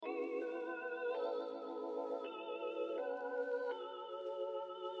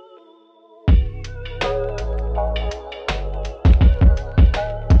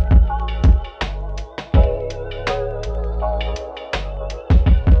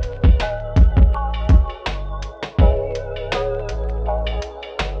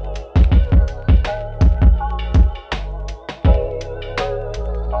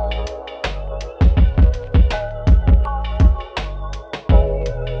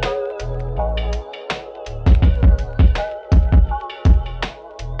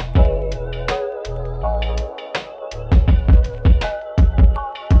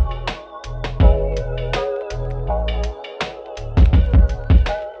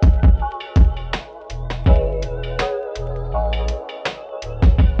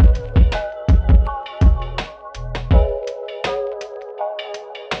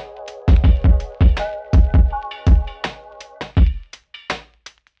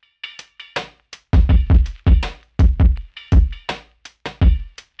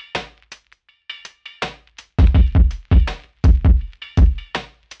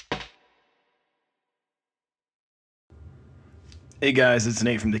Hey guys, it's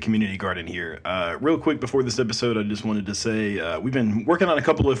Nate from the Community Garden here. Real quick before this episode, I just wanted to say we've been working on a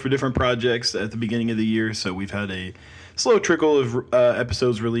couple of different projects at the beginning of the year, so we've had a slow trickle of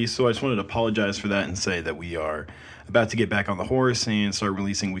episodes released, so I just wanted to apologize for that and say that we are about to get back on the horse and start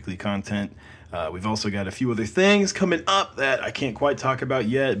releasing weekly content. We've also got a few other things coming up that I can't quite talk about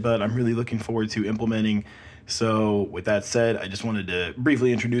yet, but I'm really looking forward to implementing. So with that said, I just wanted to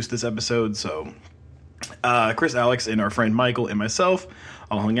briefly introduce this episode. So Chris, Alex, and our friend Michael and myself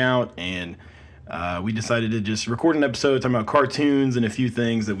all hung out, and we decided to just record an episode talking about cartoons and a few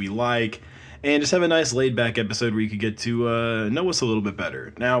things that we like, and just have a nice laid-back episode where you could get to know us a little bit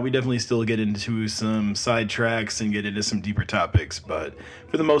better. Now, we definitely still get into some sidetracks and get into some deeper topics, but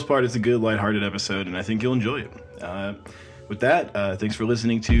for the most part, it's a good, lighthearted episode, and I think you'll enjoy it. With that, thanks for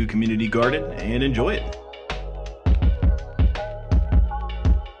listening to Community Garden, and enjoy it.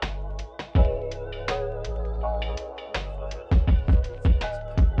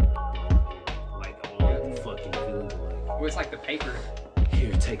 It's like the paper.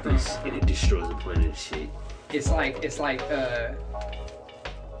 Here, take this, and it destroys the planet and shit. It's like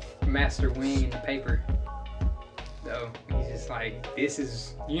Master Wing in the paper. Though he's just like, this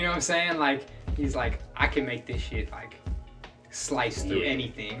is, you know what I'm saying? Like he's like, I can make this shit like slice through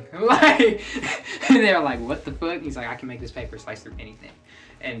anything. Like, and they're like, what the fuck? He's like, I can make this paper slice through anything.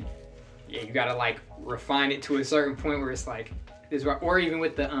 And yeah, you gotta like refine it to a certain point where it's like this, or even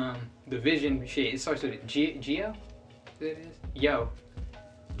with the vision shit. It starts with Geo. It is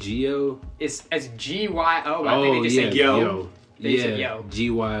Geo? It's G-Y-O. I think they just say yo. They say yo.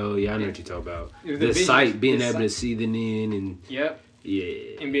 G-Y-O. Yeah, I know what you're talking about. The sight, being able to see the nin and... Yep.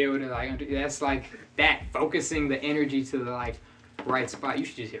 Yeah. And be able to like, that's like that, focusing the energy to the like right spot. You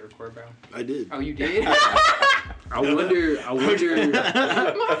should just hit record, bro. I did. Oh, you did? I wonder.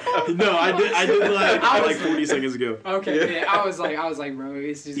 No, I did like 40 seconds ago. Okay, yeah. I was like, bro,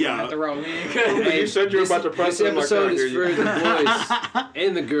 it's just gonna have to roll in. You said you were about to press this it. episode is for the boys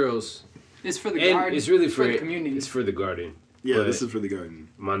and the girls. It's for the and garden. It's really for the community. It's for the garden. Yeah, But this is for the garden.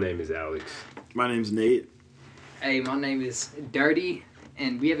 My name is Alex. My name's Nate. Hey, my name is Dirty,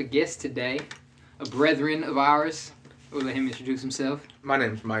 and we have a guest today, a brethren of ours. We'll let him introduce himself. My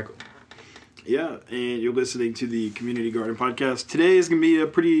name's Michael. Yeah, and you're listening to the Community Garden Podcast. Today is going to be a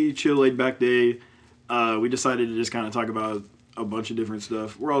pretty chill, laid-back day. We decided to just kind of talk about a bunch of different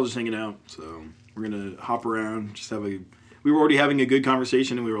stuff. We're all just hanging out, so we're going to hop around, just have a... We were already having a good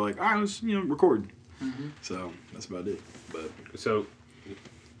conversation, and we were like, all right, let's, record. Mm-hmm. So, that's about it. But So,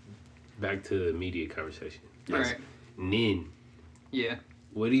 back to the immediate conversation. All right. Nin. Yeah.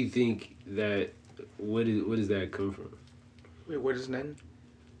 What do you think that... What does that come from? Wait, what is Nin?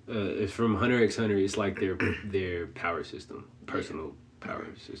 It's from Hunter x Hunter. It's like their power system, personal power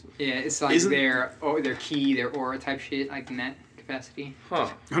system. Yeah, it's like their key, their aura type shit, like in that capacity. Huh.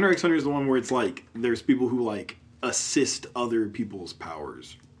 Hunter x Hunter is the one where it's like, there's people who, like, assist other people's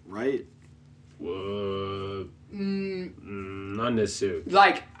powers, right? Not necessarily.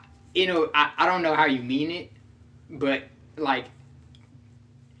 Like, I don't know how you mean it, but, like,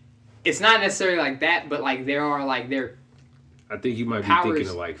 it's not necessarily like that, but, like, there are, like, their I think you might be powers. thinking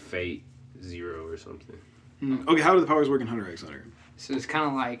of, like, Fate Zero or something. Okay, how do the powers work in Hunter x Hunter? So it's kind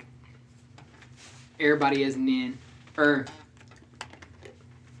of like everybody has Nin,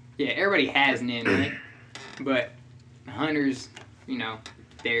 everybody has Nin, right? But hunters,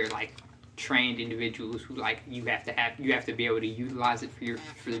 they're like trained individuals who like you have to be able to utilize it for your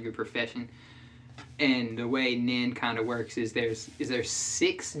profession. And the way Nin kind of works is there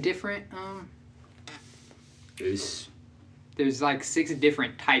 6 different there's like 6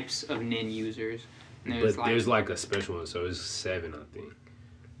 different types of Nin users. And there's like a special one, so it's 7, I think.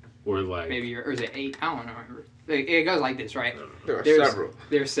 Or like maybe, or is it 8? I don't know. It goes like this, right? There's several.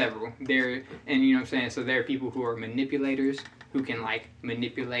 There's several. And you know what I'm saying? So there are people who are manipulators who can like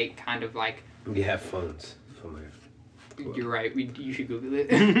manipulate kind of like... We have phones. You're right. You should Google it.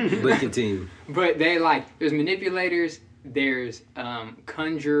 But continue. But there's manipulators, there's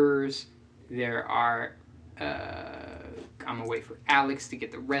conjurers, there are... I'm gonna wait for Alex to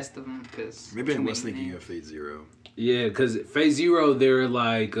get the rest of them because maybe I was thinking of Fate Zero. Yeah, because Phase Zero, they're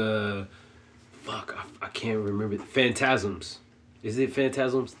like, I can't remember. Phantasms. Is it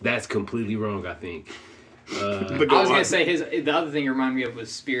Phantasms? That's completely wrong, I think. I was going to say the other thing it reminded me of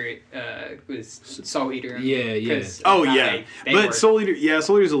was Spirit, was Soul Eater. Yeah. Oh, yeah. But Soul Eater,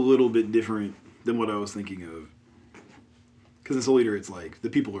 Soul Eater's a little bit different than what I was thinking of. Because in Soul Eater, it's like, the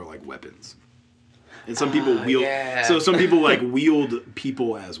people are like weapons. And some people wield... Yeah. So some people, like, wield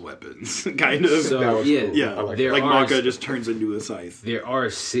people as weapons, kind of. So, yeah. Yeah, like Maka just turns into a scythe. There are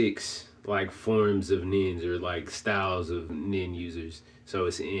 6 like forms of nins or like styles of nin users. So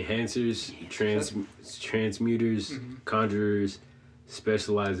it's enhancers, transmuters, conjurers,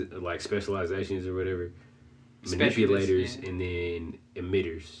 specializations or whatever, manipulators, yeah. and then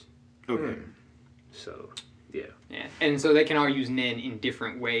emitters. Okay. So yeah. Yeah, and so they can all use nin in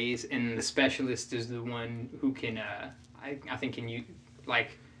different ways, and the specialist is the one who can, I think, can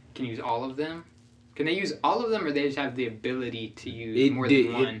use all of them. Can they use all of them, or they just have the ability to use more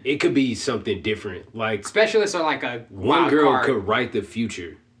than one? It could be something different. Like Specialists are like a one wild girl card. could write the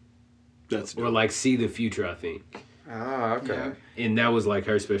future, That's or like see the future. I think, Ah, okay. Yeah. and that was like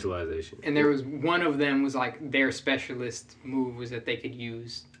her specialization. And there was one of them was like their specialist move was that they could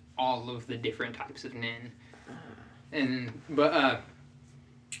use all of the different types of nin. But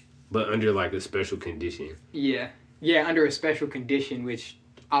under like a special condition. yeah, under a special condition, which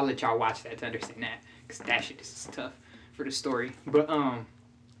I'll let y'all watch that to understand that, because that shit is tough for the story. But and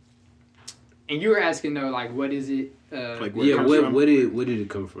you were asking though, like, what is it? Like where it comes from? Where did it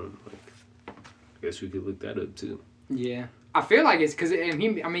come from? Like, I guess we could look that up too. Yeah, I feel like it's because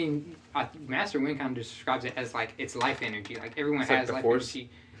Master Wind kind of describes it as like it's life energy. Like everyone It's like has the life Force? energy.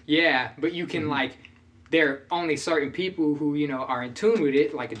 Yeah, but you can like. There are only certain people who, you know, are in tune with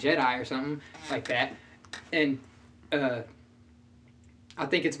it, like a Jedi or something like that. And I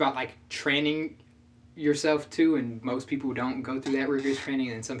think it's about, like, training yourself, too, and most people don't go through that rigorous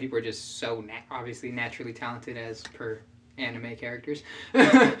training, and some people are just so, obviously, naturally talented as per anime characters.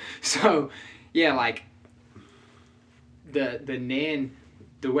 So, yeah, like, the nin,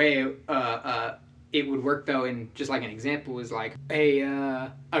 the way it would work, though, and just like an example is, like,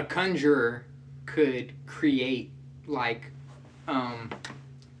 a conjurer could create like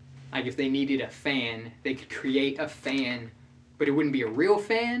if they needed a fan, they could create a fan, but it wouldn't be a real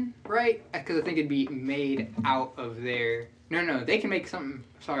fan, right? Because I think it'd be made out of their. No, they can make something.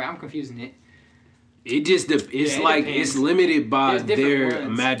 Sorry, I'm confusing it. It just it's like depends. it's limited by There's different their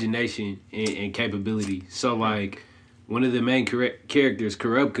ones. imagination and capability. So like one of the main characters,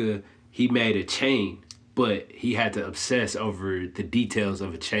 Kurupka, he made a chain, but he had to obsess over the details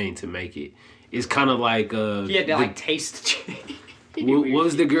of a chain to make it. It's kind of like He had to like taste. what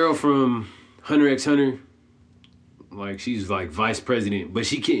was the girl from Hunter x Hunter? Like she's like vice president, but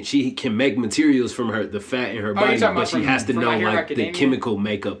she can make materials from the fat in her body, talking but about she has to from know My Hero like the Academia? chemical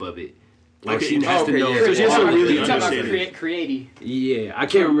makeup of it. Like Okay, she has to know. yeah. So she has to really You're talking understand about it. Creati. Yeah, I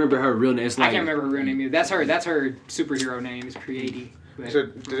can't remember her real name. It's like I can't remember her real name either. That's her superhero name is Creati. But- So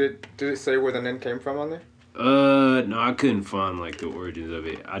did it say where the nin came from on there? No, I couldn't find like the origins of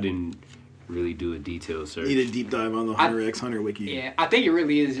it. I didn't really do a detailed search. Need a deep dive on the Hunter x Hunter wiki. Yeah, I think it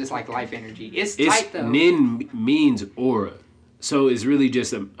really is just like life energy. It's It's tight though. nin means aura, so it's really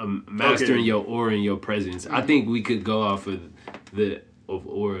just a mastering Okay. your aura and your presence. I think we could go off of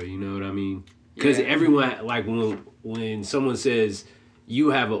aura. You know what I mean? Because Yeah. everyone like when someone says you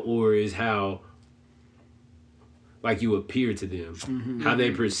have an aura is how like you appear to them, how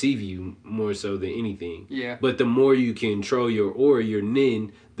they perceive you more so than anything. Yeah. But the more you control your aura, your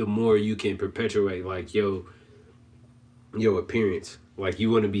nin, the more you can perpetuate like your appearance. Like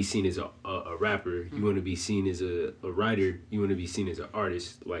you want to be seen as a rapper, you want to be seen as a writer, you want to be seen as an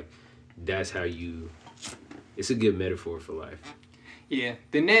artist. Like that's how you. It's a good metaphor for life. Yeah,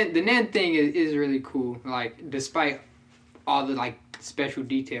 the nin thing is really cool. Like despite all the like special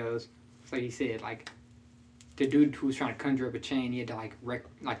details, it's like you said, like the dude who was trying to conjure up a chain, he had to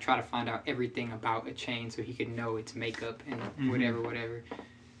like try to find out everything about a chain so he could know its makeup and whatever.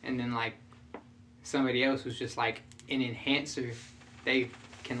 And then like somebody else was just like an enhancer. They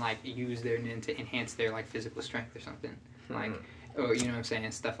can like use their nin to enhance their like physical strength or something, like, or you know what I'm saying,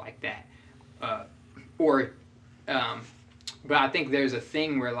 stuff like that. But I think there's a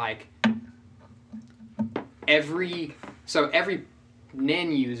thing where like every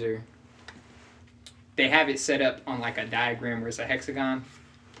nin user, they have it set up on like a diagram where it's a hexagon,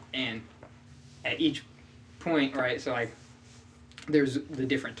 and at each point, right, so like there's the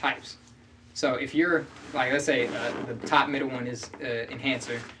different types. So if you're like, let's say the top middle one is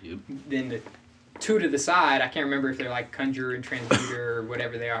enhancer, Yep. then the two to the side, I can't remember if they're like conjurer and transmuter or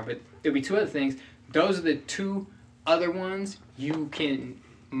whatever they are, but it'll be two other things. Those are the two other ones you can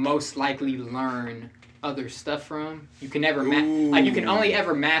most likely learn other stuff from. You can never you can only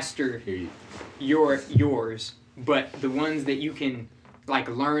ever master yours, but the ones that you can like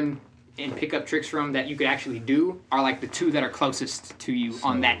learn and pick up tricks from that you could actually do are like the two that are closest to you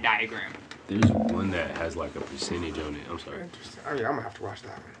on that diagram. There's one that has like a percentage on it. I'm sorry. Interesting. Oh yeah, I'm gonna have to watch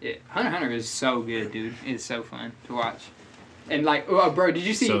that one. Yeah, Hunter x Hunter is so good, dude. It's so fun to watch. And like, oh, bro, did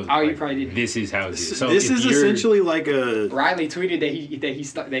you see? So, oh, you like, probably didn't. This is how it is. So this if is you're- essentially like a Riley tweeted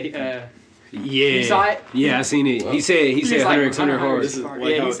Yeah. You saw it? Yeah, I seen it. He said He's Hunter like, x Hunter Hunter hard. this is Yeah,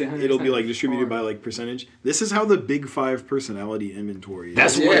 like he how said 100% it'll be like distributed hard. by like percentage. This is how the Big Five personality inventory.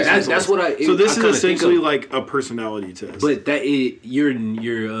 That's Yeah, what that's that's what I. So this I is kinda essentially think of. like a personality test. But that your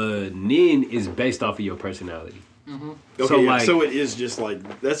nin is based off of your personality. okay, so, yeah, like- so it is just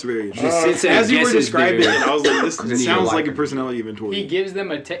like that's very The interesting. sensei As you were guesses describing it, their- I was like, this Then you sounds like like a it. personality inventory. He gives them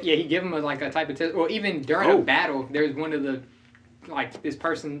he give them like a type of test. Or even during Oh. a battle, there's one of the like this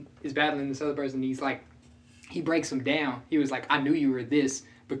person is battling this other person. He's like, he breaks them down. He was like, I knew you were this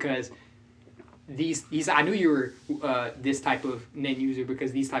because I knew you were this type of nen user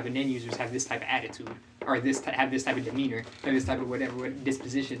because these type of nen users have this type of attitude or have this type of demeanor, have this type of whatever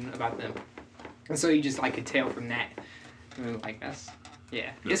disposition about them. And so you just like could tell from that. And like that's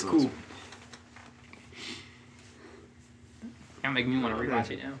it's cool. awesome. That make me want to rewatch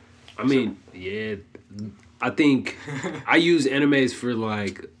it now. I mean, yeah. I think I use animes for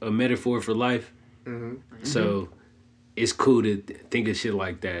like a metaphor for life. So it's cool to think of shit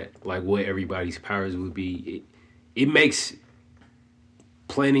like that, like what everybody's powers would be. It makes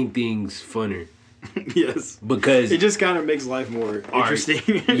planning things funner Yes. because It just kind of makes life more interesting.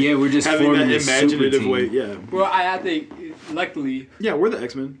 yeah, we're just having forming that this super imaginative team. way. Yeah. Well, I think luckily Yeah, we're the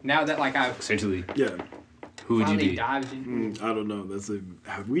X-Men. now that like I've essentially. Yeah. Who would you finally be? dived in. I don't know.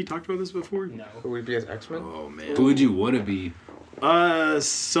 Have we talked about this before? No. Who would be as X-Men? Oh man. Who would you want to be?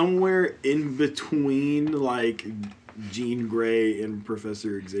 Somewhere in between like Jean Grey and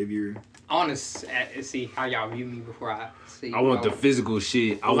Professor Xavier. I want to see how y'all view me before I see. I want the physical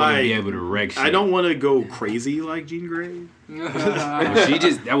shit. I want to be able to wreck shit. I don't want to go crazy like Jean Grey. She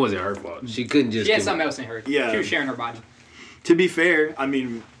just that wasn't her fault. She couldn't just. She had something else in her. Yeah. She was sharing her body. To be fair, I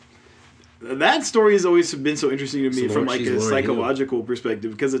mean, that story has always been so interesting to me So from Lauren- like she's a Lauren Hill. psychological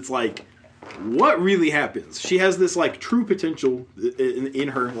perspective because it's like, what really happens? She has this like true potential in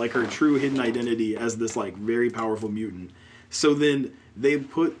her, like her true hidden identity as this like very powerful mutant. So then they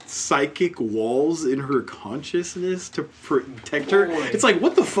put psychic walls in her consciousness to protect her. Boy. It's like,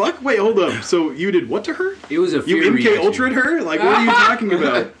 what the fuck? Wait, hold up. So you did what to her? It was a You fear MK reaction. Ultra'd her? Like, what are you talking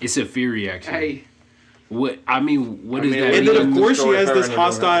about? It's a fear reaction. Hey, What I mean, what does mean, that And mean? then, of course, she destroy has her this and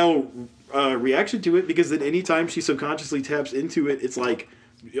everyone hostile reaction to it because then anytime she subconsciously taps into it, it's like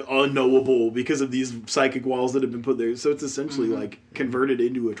unknowable because of these psychic walls that have been put there. So it's essentially like converted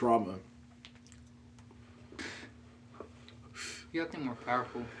into a trauma. you got them more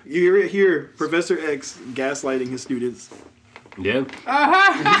powerful. You hear it here, Professor X gaslighting his students. Yeah,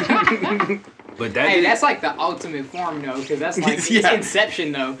 but that Hey, did- that's like the ultimate form though, because that's like it's Yeah.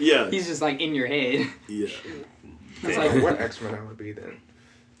 Inception though. Yeah. He's just like in your head. Yeah. It's Like, like what X-Men I would be then?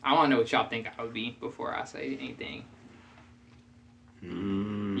 I want to know what y'all think I would be before I say anything.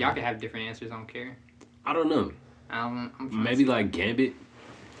 Y'all can have different answers. I don't care. I don't know. I'm trying to Maybe see. like Gambit.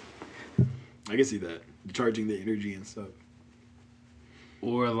 I can see that. Charging the energy and stuff.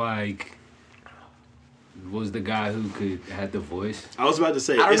 Or like, was the guy who had the voice? I was about to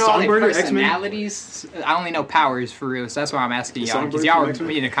say, I don't is know all their Songbird X-Men? personalities. I only know powers for real, so that's why I'm asking Is y'all. Because Songbird y'all from were X-Men?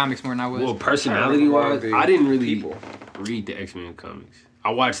 reading the comics more than I was. Well, personality wise, the I didn't really people. read the X-Men comics. I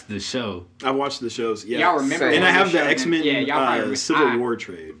watched the show. I watched the shows. Yeah. Y'all remember? And when I have the show- X-Men Yeah, y'all probably remember. Civil War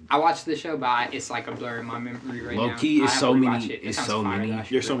trade. I watched the show, but it's like a blur in my memory right now. Low key, I it's have so to many- rewatch it. It it's sounds so fire, many. though. I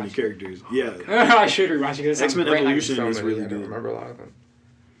should There's so many rewatch it. characters. Yeah. I should rewatch it. 'Cause it sounds X-Men great. Evolution So is many, really I don't good. remember a lot of them.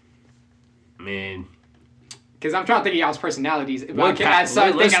 Man, Because I'm trying to think of y'all's personalities. But What I can't- I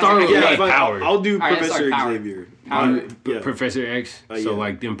started let's thinking, I start was with like, Yeah, Like fine. power. I'll do Alright, let's Professor start power. Xavier. Power. Yeah. Professor X. So yeah.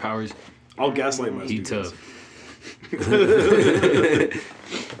 like them powers, I'll gaslight my he students. tough.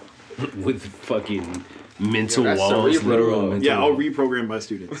 With fucking mental Yeah, that's walls, cerebral. literal mental Yeah, I'll walls. reprogram my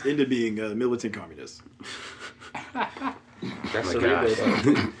students into being militant communists. That's My cerebral, gosh.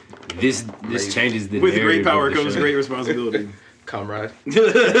 though. This Amazing. changes the With great narrative of power the comes show. great responsibility. Comrade.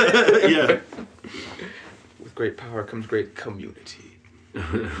 Yeah, With great power comes great community.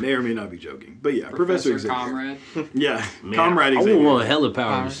 may or may not be joking, but yeah, Professor Xavier. Comrade. Yeah, Man, Comrade I would Xavier. want hella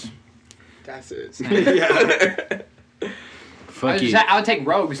powers. That's it. Yeah. Fucking I would take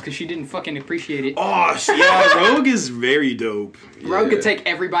Rogues because she didn't fucking appreciate it. Oh, yeah, Rogue is very dope. Rogue yeah. could take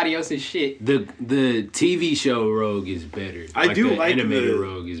everybody else's shit. the TV show Rogue is better. I do the like animated the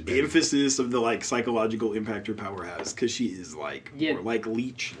Rogue is better. emphasis of the like psychological impact her power has because she is like Yeah. more, like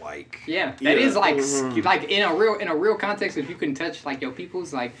leech like. Yeah, that is like Mm-hmm. like in a real context. If you can touch like your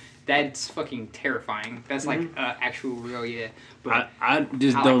people's, like that's fucking terrifying. That's like Mm-hmm. actual real, yeah. But I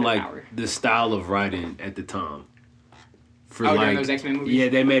just I don't like like the power. the style of writing at the time. For during those X-Men movies. yeah,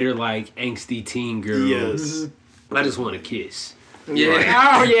 they made her like angsty teen girl. Yes. I just want to kiss.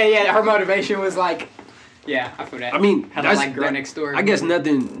 Yeah. Oh yeah. Her motivation was like, yeah, I feel that. I mean, how to like girl next door. I guess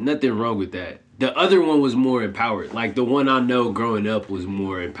nothing wrong with that. The other one was more empowered. Like the one I know growing up was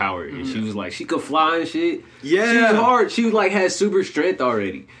more empowered, and she was like she could fly and shit. Yeah. She was hard. She like had super strength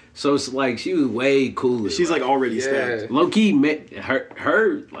already, so it's like she was way cooler. She's like already stacked. Low key,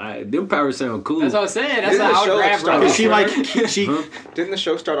 her like them powers sound cool. That's what I was saying. That's Didn't how I the would show grab start her. off She like she. Didn't the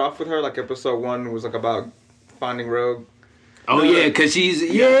show start off with her? Like episode 1 was like about finding Rogue. Oh yeah, cause she's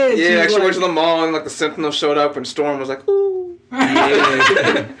Yeah, she went to the mall and like the Sentinel showed up and Storm was like, ooh.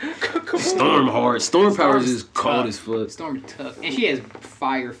 Yeah. Come on. Storm hard. Storm powers is Storm's cold tough. as fuck. Storm tough, and she has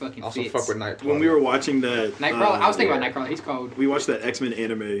fire fucking Also fits. fuck with Nightcrawler. When we were watching that, Nightcrawler. I was thinking about Nightcrawler. He's cold. we watched that X-Men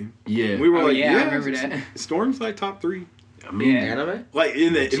anime. Yeah, We were Oh, like, yeah, I remember that. Storm's like top 3. I mean, Yeah. Anime? Like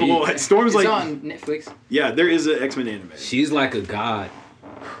in the Gee. well, Storm's It's like on Netflix. yeah, there is an X-Men anime. she's like a god.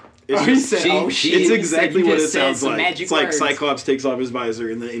 It's, Oh, he just- said, she- oh, she- shit. it's He exactly said, you what it just said sounds some like. magic It's like words. Cyclops takes off his visor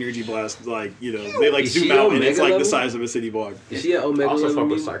and the energy blast, like they like Is zoom she out and it's Omega like the level? size of a city block. Is she an Omega Also level fuck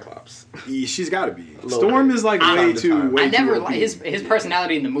with mutant? Cyclops. Yeah, she's got to be. Low Storm grade. is like I- way too. Way I never too like OP. his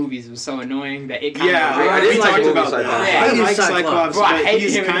personality in the movies was so annoying that it kind Yeah, of I we didn't like talked him about in that. Cyclops. I I like hated Cyclops, Cyclops. Bro, I but hated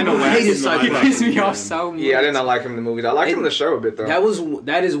he's him in kind the of movies. I hated last in the Cyclops. He live pissed me action. off so much. Yeah, I did not like him in the movies. I liked him in the show a bit though.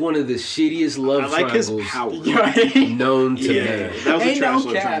 That is one of the shittiest love I like his triangles power. known to Yeah, man. that was a Ain't trash no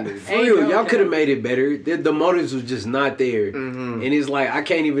love cap. triangle. For Ain't real, no y'all cap. could have made it better. The motives was just not there, Mhm. and it's like I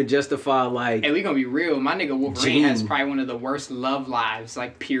can't even justify like. Hey, we gonna be real. My nigga Wolverine Gene. has probably one of the worst love lives,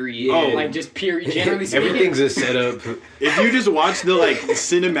 like period. Yeah. Like just period. Generally speaking, Everything's a setup. If you just watch the like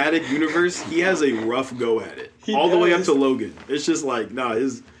cinematic universe, he has a rough go at it. He All the way up does. to Logan. It's just like, nah,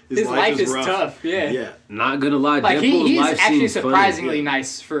 his his life is rough. tough. Yeah. Yeah. Not gonna lie, Like Deadpool's he's life actually seems funny. surprisingly yeah.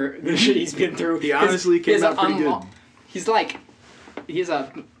 nice for the shit he's been through. He honestly came has out a pretty good. He's like, he has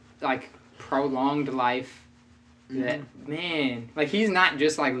a like prolonged life. That man, like he's not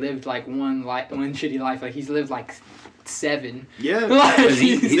just like lived like one shitty life. Like he's lived like 7. Yeah. Like, 'Cause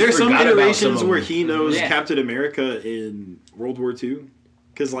he There's some forgot about iterations some of where them. he knows Yeah. Captain America in World War II.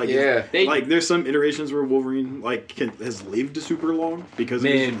 Because like, Yeah. like there's some iterations where Wolverine like has lived super long because of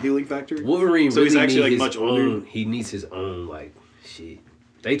Man. his healing factor. Wolverine So really he's actually, needs like, his much older. own. He needs his own like shit.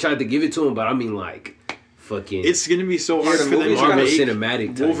 They tried to give it to him, but I mean like fucking. It's gonna be so hard the for them movie's to Marvel make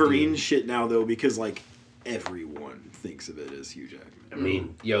cinematic type Wolverine deal. shit now though because like everyone thinks of it as Hugh Jackman. I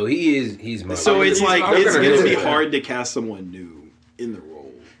mean, yo, he's my. So it's He's like not it's gonna gonna do be it. hard to cast someone new in the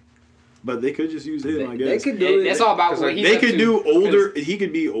role, but they could just use him. I they guess could do it. That's all about 'Cause, what like, he's they up could to, do 'cause- older. He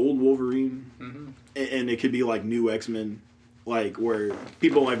could be old Wolverine, Mhm. and it could be like new X-Men, like where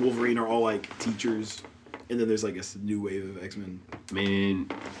people like Wolverine are all like teachers, and then there's like a new wave of X-Men. Man,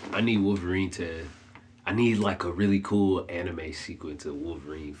 I need Wolverine to. I need like a really cool anime sequence of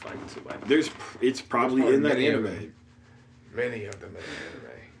Wolverine fighting somebody. It's probably There's in that many of anime. them. Many of them in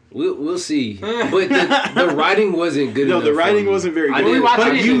anime. We'll see, but the writing wasn't good No, enough. the writing for me. wasn't very I good. didn't- watching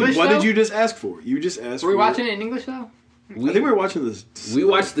But it in you, English, what though? did you just ask for? You just asked. Were we for watching it in English though? I think we were watching this. We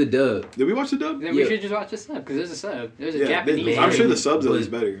watched the dub. Did we watch the dub? Then we Yeah. should just watch the sub because there's a sub. There's a Yeah, Japanese. I'm sure the version. subs at But-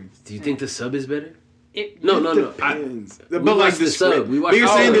 least better. Do you think the sub is better? It, No. Depends. we But like watched the the sub. script. We But watched you're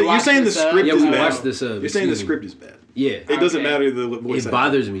the saying sub. that We you're watched saying the the sub. script Yeah, is we bad. watched the sub. You're saying the Excuse me. script is bad. Yeah, It doesn't Okay. matter the voice. it acting.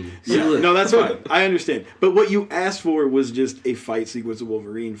 bothers me. See, Yeah, look, no, that's fine. I understand. But what you asked for was just a fight sequence of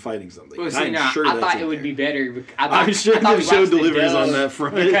Wolverine fighting something. Well, And see, I'm no, sure I that's thought in it would there. be better. I'm sure I thought the we show watched the delivers dub on that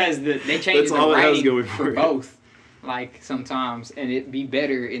front. because they changed That's the all I was writing going for for. both. Like sometimes, and it'd be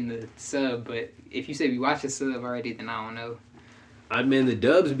better in the sub. But if you say we watched the sub already, then I don't know. I mean, the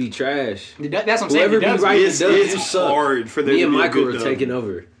dubs be trash. That's what I'm saying. Whoever the be dubs- writing It's, the dubs, it's you suck. hard for them Me to and be a Michael good are dub. taking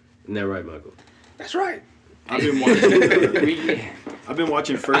over. Isn't that right, Michael? That's right. I've been watching. we, I've been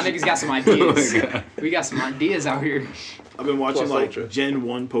watching my first. niggas got some Oh ideas. my God. We got some ideas out here. I've been watching Plus like Ultra. Gen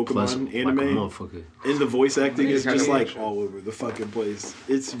 1 Pokemon Plus, like a anime, motherfucker. and the voice acting is Kinda just like action. all over the fucking place.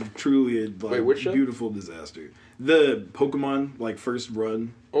 It's truly a like, Wait, which show? beautiful disaster. The Pokemon like first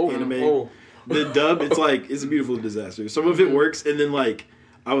run anime. Oh. The dub, it's like it's a beautiful disaster. Some of it works, and then like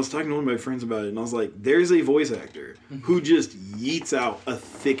I was talking to one of my friends about it, and I was like, "There's a voice actor who just yeets out a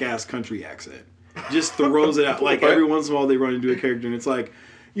thick ass country accent, just throws it out. Like What? every once in a while, they run into a character, and it's like."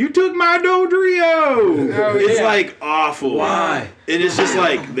 You took my Dodrio! Oh, It's yeah. like awful. Why? And it's just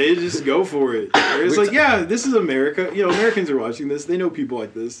like, they just go for it. It's like, yeah, this is America. You know, Americans are watching this. They know people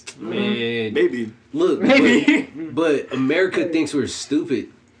like this. Man, Maybe. look, Maybe. but America thinks we're stupid,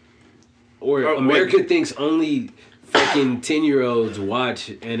 or Oh, America thinks only fucking 10-year-olds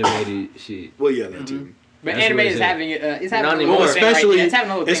watch animated shit. Well, yeah, that too. But That's anime what it is said. having it's having Not a anymore. little Well, thing right- especially, yeah, it's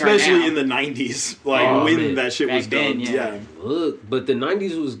having a little thing right especially now. in the 90s, like Oh, when man. that shit Back was then, done. yeah. Yeah. Look, but the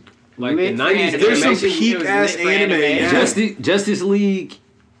 90s Like Lit the for 90s anime. There's some animation. peak It was ass lit for anime. anime. Yeah. Justice League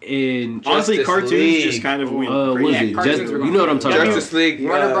and Honestly, Justice cartoons League. just kind of went what was crazy. it? cartoons Just, were you know what I'm talking about? Justice League.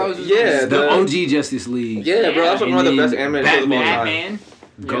 Warner Bros. was Yeah, The OG Justice League. Yeah, bro, that's And one of the then best animated shows of all time. Batman.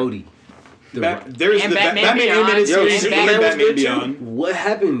 Goaty. There's And the Batman Batman Beyond. animated Yo, series, Superman and was Batman good, too. Beyond. What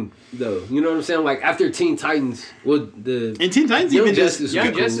happened though? You know what I'm saying? Like after Teen Titans, well, the And Teen Titans Young even Justice Young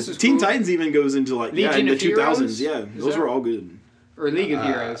was cool. Justice was Teen cool. Titans even goes into like in Legion the of 2000s. Heroes? Yeah, Is those that- were all good. Or League of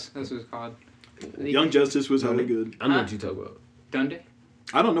Heroes. That's what it's called. League Young Justice was hella good. I know what you talk about. Dundee?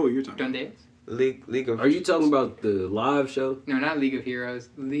 I don't know what you're talking about. Dundee? League of. Are you talking about the live show? No, not League of Heroes.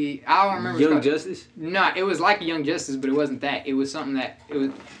 I don't remember. what it's Young called. Justice? No, it was like Young Justice, but it wasn't that. It was something that it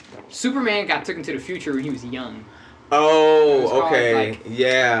was. Superman got taken to the future when he was young. It was Oh, called, okay. like-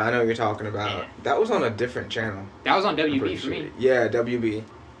 Yeah, I know what you're talking about. Yeah. That was on a different channel. That was on I'm WB pretty for sure. me. Yeah, WB.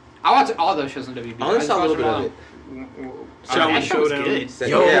 I watched all those shows on WB. I only just saw a watched little bit them of all. it. Shaolin That show was Showdown. good.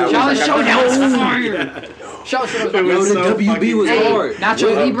 Yo, Yeah, Shaolin it was like- Showdown was Yeah. fire. Shaolin Showdown It was was Yo, the so WB fucking was good. hard. Nacho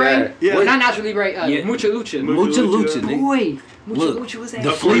Love Libre? that. Yeah. Well, not Nacho Libre. Yeah. Mucha Lucha. Mucha Lucha, nigga. Boy, Mucha Look, Lucha was that The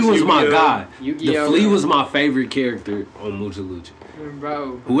shit. Flea was my Yu-Gi-Oh. guy. The Yu-Gi-Oh. Flea was my favorite character on Mucha Lucha.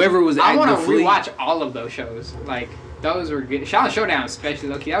 Bro. Whoever was I acting want the to Flea. rewatch all of those shows. Like, those were good. Shaolin Showdown, especially,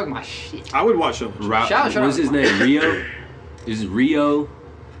 low key. That was my shit. I would watch them. Shout out. What's his name? Rio? Is it Rio?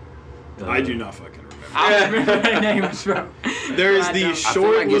 I do not fucking remember. I don't remember their names, bro. There's I the don't.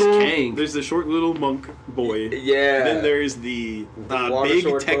 short like it's little. Kang. There's the short little monk boy. Yeah. Then there's the water big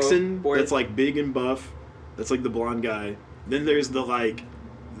sword Texan boy. that's like big and buff. That's like the blonde guy. Then there's the like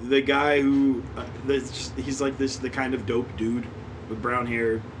the guy who he's like the kind of dope dude with brown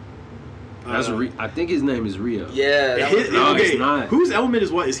hair. That's I think his name is Rio. Yeah. That was, No, okay, it's not. whose element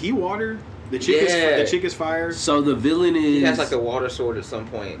is what? Is he water? The chick Yeah. is the chick is fire. So the villain is he has like the water sword at some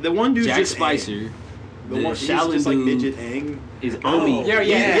point. The one dude's Jack just Spicer. Aang. The The one he's Shaolin just like dude midget Aang. is Oh, Omi. Yeah,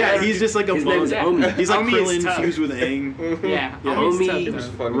 yeah. He's just like a His name is bum. Omi. He's like Omi is Krillin tough. fused with Aang. Yeah. Yeah. Omi's Omi, tough,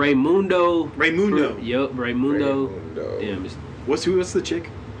 was though. funny. Raymundo. Raymundo. Yep, Raymundo. Raymundo. Damn, it's, What's the chick?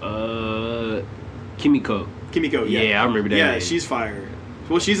 Kimiko. Kimiko. Yeah, I remember that Yeah, name. she's fire.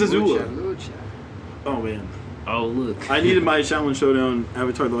 Well, she's Azula. Lucha. Oh man, Oh, look. I needed my Shaolin Showdown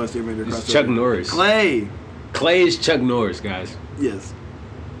Avatar: The Last Airbender. It's crossover. Chuck Norris. Clay. Clay is Chuck Norris, guys. Yes.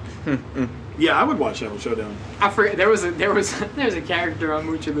 Yeah, I would watch Shaolin Showdown. I forget. There's a character on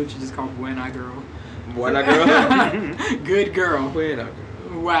Mucha Lucha just called Buena Girl. Buena girl. Good girl. Buena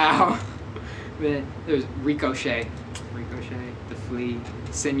girl. Wow. Then there's Ricochet, the Flea,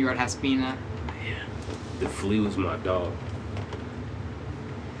 Senor Haspina. The Flea was my dog.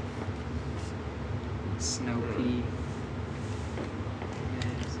 Snow Pea.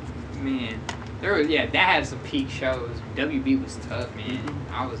 Man, that had some peak shows. WB was tough, man.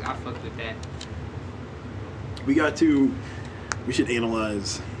 I fucked with that. We should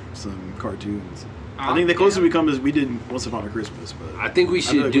analyze some cartoons. I think the closest we come is we did Once Upon a Christmas, but I think we I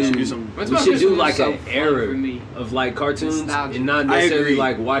feel should like do. we should do some. What's We About should do Christmas like was so an fun era for me. of like cartoons, Nostalgia. and not I necessarily agree.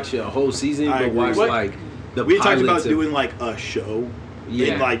 like watch a whole season, I but agree. watch What- like the We had talked about pilots of- doing like a show.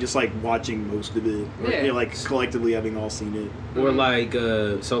 Yeah. And like just like watching most of it, or, Yeah. like collectively having all seen it. Or like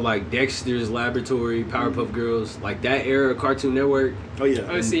so like Dexter's Laboratory, Powerpuff Girls, like that era of Cartoon Network. Oh yeah,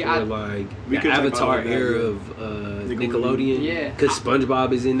 Oh, see, or I- like We the could talk about Avatar like that, era yeah. of Nickelodeon. Nickelodeon. Yeah. Because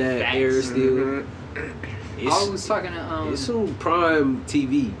SpongeBob is in that Facts. era still. Mhm. I was talking to It's some prime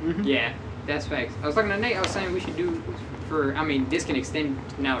TV. Yeah, that's facts. I was talking to Nate. I was saying we should do this can extend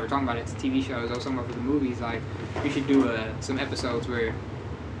now that we're talking about it to TV shows or somewhere for the movies. Like we should do some episodes where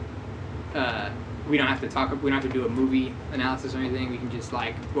we don't have to do a movie analysis or anything. We can just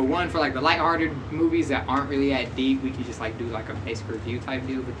one for like the lighthearted movies that aren't really that deep. We can just like do like a basic review type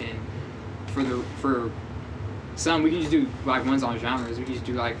deal. But then for some we can just do like ones on genres. We can just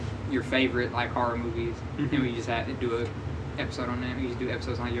do like your favorite like horror movies, and we just have to do a episode on that. We just do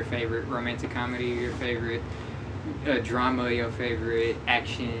episodes on your favorite romantic comedy, your favorite drama, your favorite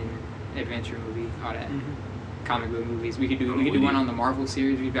action adventure movie, all that. Comic book movies. We could do one on the Marvel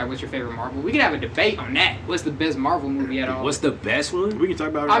series. We'd be like, what's your favorite Marvel? We could have a debate on that. What's the best Marvel movie at all? What's the best one? We can talk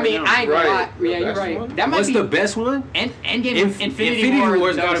about it. I right mean, now. I ain't gonna lie. Right. Yeah, The you're best right. one? That might What's be the best one? Endgame. Infinity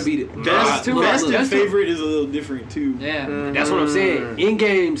War's those- gotta be the Best, two- best and those two- favorite is a little different too. Yeah. That's what I'm saying. In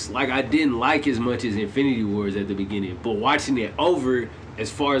games, like I didn't like as much as Infinity Wars at the beginning, but watching it over,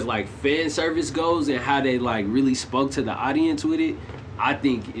 as far as like fan service goes and how they like really spoke to the audience with it, I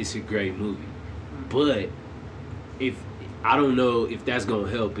think it's a great movie. But if I don't know if that's gonna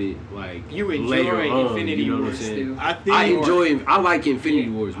help it. Like You enjoy later on, Infinity you know Wars what I'm saying? still. I think I like Infinity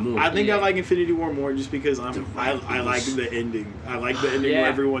Wars more. I think Yeah. I like Infinity War more just because I like the ending. I like the ending Yeah. where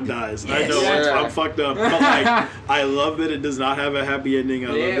everyone dies. I Yes. know Yeah. I'm fucked up, but like I love that it does not have a happy ending.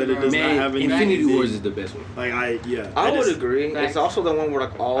 I Yeah, love that it bro. does not Man, have an Infinity ending. Wars is the best one. Like I I would just- agree. Facts. It's also the one where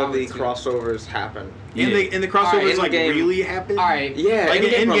like I all would the too. crossovers happen. And the crossovers Alright, like Endgame- really happen. All right. Yeah, Like,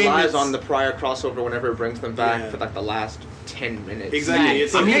 Endgame Endgame relies is- on the prior crossover whenever it brings them back Yeah. for like the last 10 minutes. Exactly.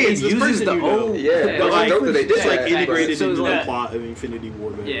 It's I like, mean, hey, it it's this uses person the you know. old. Yeah, Yeah. it But was like, dope that they did it's like that. integrated So it's into the like- plot of Infinity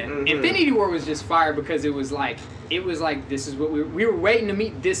War. Man. Yeah, Mhm. Infinity War was just fire because it was like this is what we were waiting to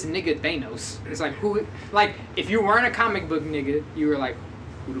meet this nigga Thanos. It's like like if you weren't a comic book nigga, you were like,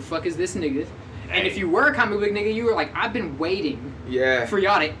 who the fuck is this nigga? And if you were a comic book nigga, you were like, I've been waiting Yeah. for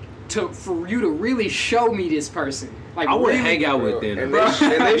y'all for you to really show me this person. Like I would really, hang out with Bro, Thanos. and they- and they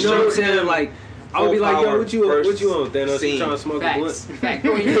You know what I'm showed saying? him Like, I would be like, yo, full what you power on, Thanos? You scene. trying to smoke a blunt? Facts.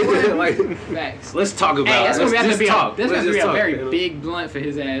 Oh, you would. Like, Facts. let's talk about Hey, it. that's gonna Let's have to just be talk. that's Let's gonna be just a talk, very Thanos. big blunt for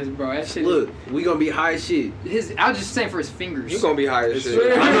his ass, bro. That shit. Look, we gonna be high as shit. I was just saying for his fingers. You're gonna be high as shit.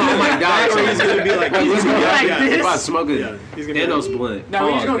 I know, I'm like, That's dog, why he's gonna be like, He's gonna be like yeah, this. I'm about to smoke a Yeah, he's gonna be Thanos like- blunt. No,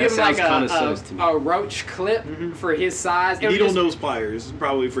 we're just gonna That give him like sounds kinda sus to me. a roach clip for his size. It would Needle just- nose pliers,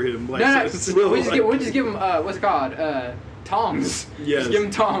 probably for him. Like, No, so- we'll just give him what's it called? Tongs. Yes. Just give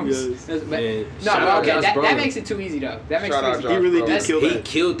him tongs. Yes. That's- but- Man, no, shout but out okay, Josh that Brolin. makes it too easy though. That makes Shout it out too Josh easy. He really Brolin. did kill He that.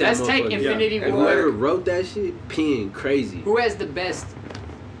 killed that Let's take motherfucker. Infinity And War. whoever wrote that shit, peeing crazy. Who has the best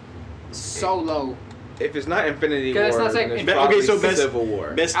solo? If it's not Infinity War, Okay, let's not then say- it's Be- okay, probably so best- Civil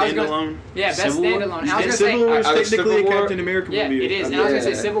War. Best I was gonna- standalone. Yeah, best Civil War? standalone. I was And gonna say. Civil War is out of technically a Civil War- Captain America Yeah, movie. it is. I And I was gonna say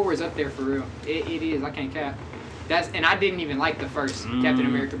Yeah. Civil War is up there for real. It is. I can't cap. And I didn't even like the first Captain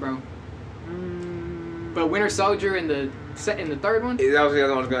America, bro. But Winter Soldier in the third one. That was the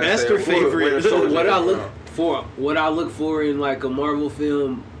other one I was gonna Best say. or favorite? Winter Soldier. What I look for in like a Marvel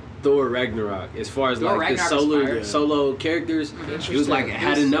film, Thor Ragnarok, as far as Thor like Ragnarok the was fire. solo characters, it was like it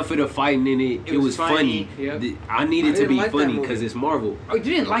had It was- enough of the fighting in it. it It was was funny, funny. yep. I needed I to didn't be like that funny movie. because it's Marvel. Oh, you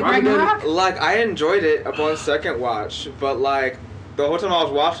didn't like Robert Downey- Ragnarok? Like, I enjoyed it upon second watch, but like the whole time I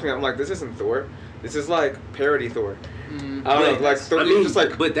was watching it, I'm like, this isn't Thor. This is like parody Thor. Mm. I don't know, like Thor, I mean, just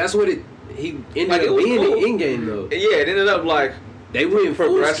like but that's what he ended Like, it up was being cool. in Endgame though. yeah, it ended up like They went full scare.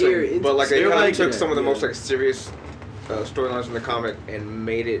 progressing, but like they They're kind of like took that, some of the yeah. most like serious storylines in the comic and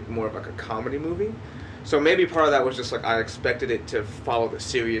made it more of like a comedy movie. So maybe part of that was just like I expected it to follow the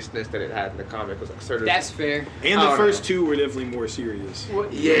seriousness that it had in the comic. It was like sort of That's fair. And I the don't first know. two were definitely more serious. Well,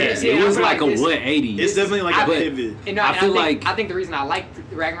 Yeah, see, it I was feel like a this- 180. It's definitely like a but- pivot. And I feel think, like- I think the reason I liked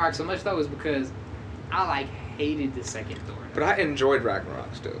Ragnarok so much though is because I like hated the second Thor. But I enjoyed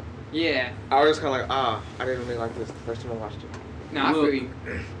Ragnarok still. Yeah. I was kind of like, I didn't really like this the first time I watched it. No, I Well, feel you.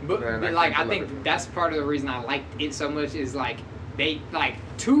 But, Man, but I like, can't I think remember. that's part of the reason I liked it so much is like they like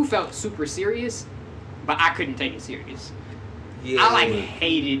 2 felt super serious, but I couldn't take it serious. Yeah. I like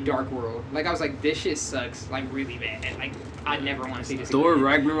hated Dark World. Like I was like, this shit sucks like really bad. Like I never want to see this. Thor again.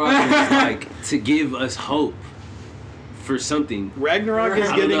 Ragnarok is like to give us hope for something. Ragnarok is I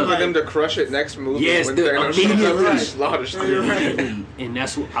don't getting know. for them like to crush it next movie. Yes, when the- Thanos immediately. comes and slaughters them. And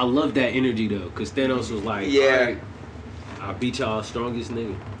that's what I love that energy though, because Thanos was like, Yeah. "Alright, I beat y'all strongest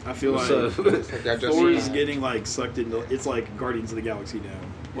nigga." I feel What's like up? It's like I just Thor is getting like sucked into. It's like Guardians of the Galaxy now.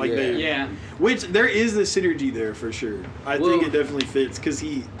 Like Yeah. they, Yeah. which there is the synergy there for sure. I Well- think it definitely fits because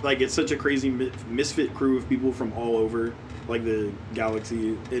he like it's such a crazy misfit crew of people from all over like the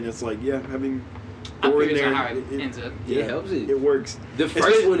galaxy, and it's like having I'm Thor in curious there. on how it ends up. It helps it. It works. The first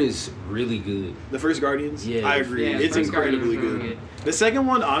Especially- one is really good. The first Guardians, Yeah. I agree. Yeah, the It's first Guardians incredibly was really good. The second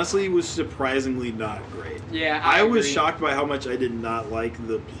one, honestly, was surprisingly not great. Yeah, I was agree. shocked by how much I did not like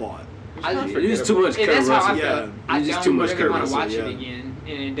the plot. I, It is too much Yeah, Kurt that's how I Russell. Yeah. felt. I It's just don't too much really Kurt want to Russell, watch it yeah. again,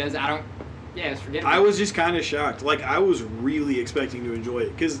 and it does. I don't. Yeah, it's forgettable. I was just kind of shocked. Like I was really expecting to enjoy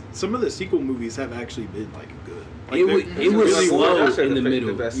it because some of the sequel movies have actually been like good. Like, It they're- was- they're it was really What would slow y'all say in the the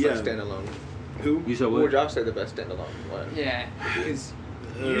middle. best Yeah. standalone. Who? You said What would what? y'all say the best standalone was? Yeah, because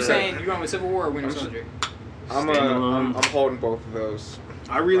you saying you going with Civil War or Winter I'm just- Soldier? Standalone. I'm holding both of those.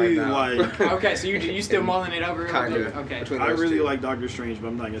 I really right now. like. Okay, so you still mulling it over? Kinda. Okay. Between I those really two. like Doctor Strange, but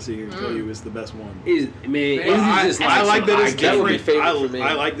I'm not gonna sit here and tell you it's the best one. Is man, But it was I, just I like that it's that would be different. favorite for me.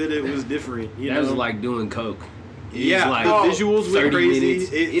 I like that it was different. You that know, was like doing coke. It was yeah, like the Oh, visuals were 30 crazy.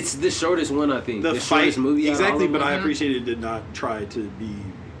 minutes. It's the shortest one, I think. the The fight shortest movie out of all exactly, of but them. I appreciate it did not try to be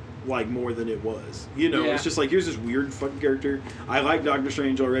like more than it was. You know, Yeah. it's just like here's this weird fucking character. I like Doctor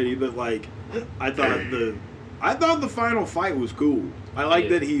Strange already, but like I thought the final fight was cool. I like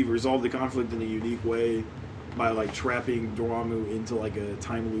Yeah. that he resolved the conflict in a unique way. by like trapping Dormammu into like a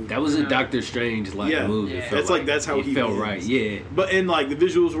time loop. That was a Doctor Strange like move. Yeah. It felt That's like that's how he felt wins. right. Yeah. But and like the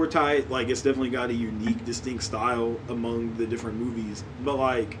visuals were tight. Like it's definitely got a unique, distinct style among the different movies. But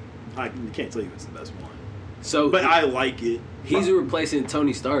like I can't tell you it's the best one. So, But I like it. he's replacing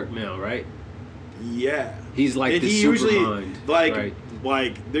Tony Stark now, right? Yeah. He's like And the he super usually mind, like right?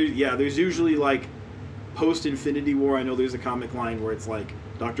 there's usually like post Infinity War. I know there's a comic line where it's like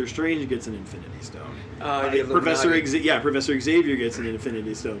Doctor Strange gets an Infinity Stone. Professor Xavier gets an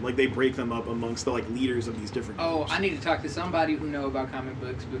Infinity Stone. Like they break them up amongst the like leaders of these different Oh, groups. I need to talk to somebody who know about comic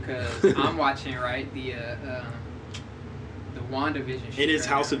books because I'm watching the WandaVision shit. And it's right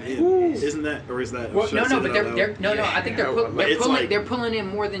House now, of right? M. Isn't that or is that? Well, should I no, say but that out they're loud? no. I think they're It's pulling like- they're pulling in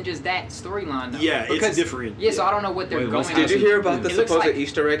more than just that storyline. Though. Yeah, it's Because- different. Yeah, so I don't know what they're Wait, going. what's with. Did you hear about the It looks supposed like-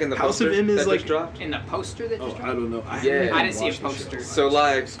 Easter egg in the House of poster M is that like- just dropped? in the poster that Oh, just I dropped? don't know. I didn't see a watched the poster. show. So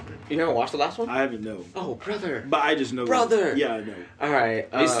like, you haven't watched the last one? I haven't no. Oh, brother. But I just know. Brother! Yeah, I know. All right.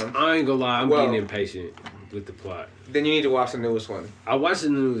 I ain't gonna lie, I'm well- getting impatient with the plot. Then you need to watch the newest one. I watched the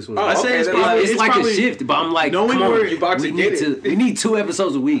newest one. Oh, I say okay, it's then probably it's like probably, a shift, but I'm like, knowing come on, where you about to we get need it. we need 2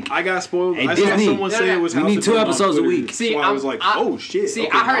 episodes a week. I got spoiled. Hey, I saw Disney. someone say it was We House need of 2 M on episodes a Twitter, week. See, so I was like, oh shit. see,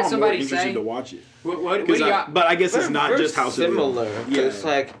 okay, I heard now I'm somebody more interested say- to watch it. What 'Cause do y'all? but I guess it's not They're just House of M. similar. Yeah. It's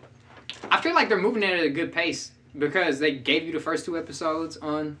like I feel like they're moving at a good pace because they gave you the first 2 episodes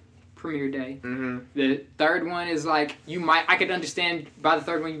on premiere day. The third one is like I could understand by the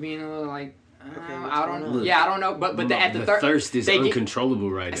third one you being a little like I don't know. Look, Yeah, I don't know. But at the third thirst is they get- uncontrollable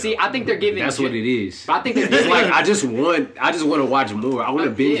right now. See, I think they're giving. That's what it is. I think they're It's giving. like I just want to watch more. I want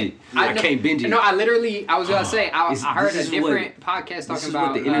to binge it. I know- can't binge it. No, I was gonna say I heard this a is what- different podcast talking is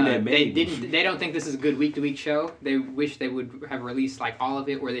about what the internet they made. don't think this is a good week to week show. They wish they would have released like all of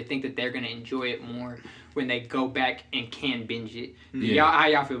it, or they think that they're gonna enjoy it more when they go back and can binge it. Yeah. How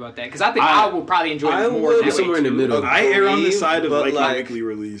y'all feel about that? Because I think I will probably enjoy I it more. would that somewhere way in the too. middle. I err on the Agreed, side of but, like weekly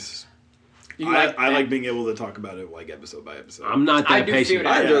release. You I like that? being able to talk about it like episode by episode. I'm not I that do patient. feel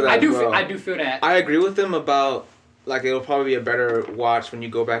that. I enjoy that I do. as well. I do feel that. I agree with them about like it'll probably be a better watch when you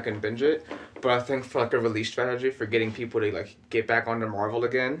go back and binge it. But I think for like a release strategy for getting people to like get back onto Marvel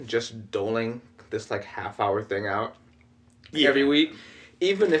again, just doling this like half-hour thing out every week,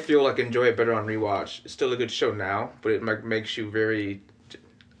 even if you'll like enjoy it better on rewatch, it's still a good show now. But it like makes you very,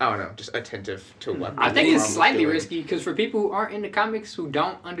 I don't know, just attentive to what. I think Marvel's it's slightly doing. risky because for people who aren't into comics who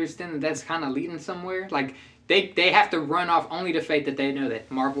don't understand that that's kind of leading somewhere, like they have to run off only the fact that they know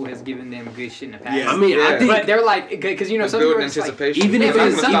that Marvel has given them good shit in the past. Yeah. I mean, I Yeah. think but they're like, because you know, some building people are just like, anticipation. even if Yeah,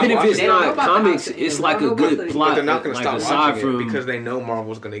 it's but some even if people- it's they don't know not about the comics, House of it's M. like They a don't know good about the- plot. But they're not going to like, stop aside watching from it because they know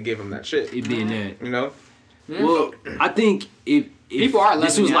Marvel's going to give them that shit. it being that. You know? Well, I think if People are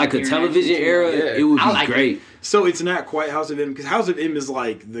this loving was it like out a here, television actually, era, yeah. it would I be like it. great. So it's not quite House of M because House of M is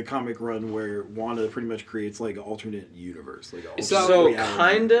like the comic run where Wanda pretty much creates like an alternate universe, like an So- alternate So reality.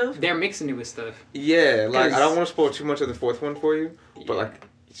 kind of. they're mixing it with stuff. Yeah, like I 'Cause- don't want to spoil too much of the fourth one for you, but Yeah. like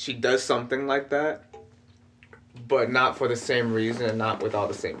she does something like that, but not for the same reason and not with all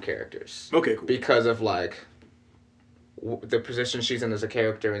the same characters. Okay, cool. Because of like the position she's in as a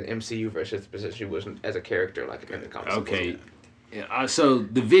character in MCU versus the position she was in as a character like in the comics. Okay. Yeah, so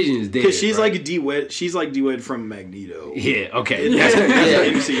the vision is dead. Because she's right? like D-Wed. She's like D-Wed from Magneto. Yeah, okay. And That's, Yeah.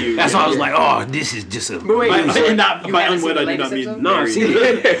 MCU. that's why I was like, oh, this is just a. But wait, By, so not, you by haven't seen unwed, the I do not latest mean episode? No, I've married. seen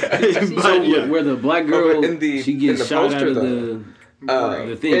it. But, So yeah. where the black Oh, girl, but in the- she in gets the shot out poster, of though,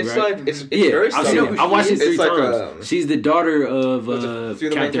 the thing, it's right? like it's Yeah, very I've seen subtle. it. I watched it It's 3 like, times. She's the daughter of There's a few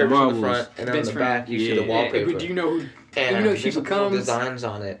of the main Captain characters on Marvel. the front, and then on Best the friend. back you see the Yeah. wallpaper. Do you know who? And you know she there's a couple becomes- designs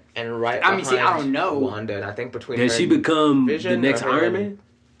on it, and right. I mean, see, I behind don't know. Wanda, and I think between Does her she and become Vision the next or her Iron and Man?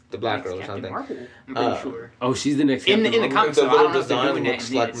 the black girl or Captain something. Marvel. I'm pretty sure. Oh, she's the next. In Captain the Marvel? comics, The though, I don't little know if they're design doing that.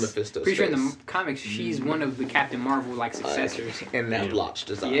 looks like Yes. Mephisto's Pretty sure in the face. comics, she's one of the Captain Marvel like successors. in that blotch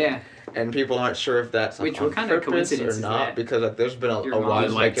design. Yeah. And people aren't sure if that's Which, on what kind of purpose coincidence or is not that? because like, there's been Your a mom wide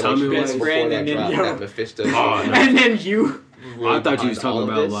is like speculation Tommy best before friend that and then dropped yo. that Mephisto. Oh, no. And then you. I thought you was behind talking all of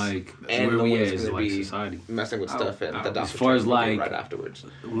about this, like and where the we one at that's as gonna like be society, messing with stuff and the as Doctor far as, Strange movie like, right afterwards.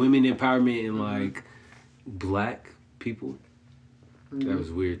 women empowerment and like black people. That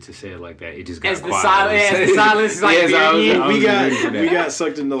was weird to say it like that. It just got As the quiet. silence is like Yes, I was- very- I we was ready for got that. we got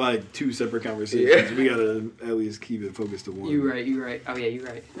sucked into like 2 separate conversations. We gotta at least keep it focused to one. You right. You right. Oh yeah, you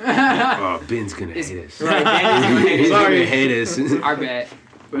right. Oh, Ben's gonna hate us. Right, Ben is gonna hate He's us. gonna Sorry. hate us. Our bad.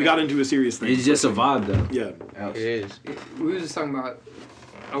 We got into a serious thing. It's just a vibe though. Yeah. It is. We was just talking about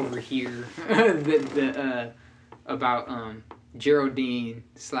over here the about Geraldine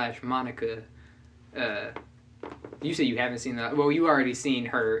 / Monica. You said you haven't seen that. Well, you already seen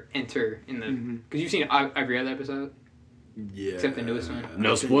her enter in the because you've seen every other episode Yeah. except the newest one.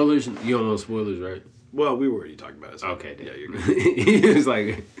 No spoilers. You don't know spoilers, right? Well, we were already talking about it. So Okay, then. yeah, you're good. He was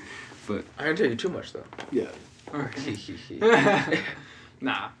like, but I didn't tell you too much though. Yeah.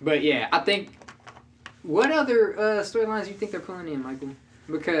 Nah, but yeah, I think. What other storylines do you think they're pulling in, Michael?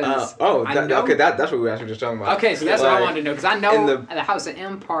 Because okay, that's what we were actually just talking about. Okay, so that's what I wanted to know because I know in the House of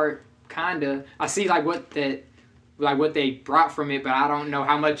M part kinda. I see like what they brought from it, but I don't know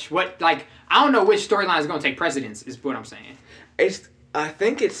how much. I don't know which storyline is going to take precedence. Is what I'm saying. I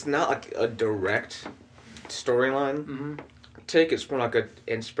think it's not like a direct storyline. Mm-hmm. It's more like an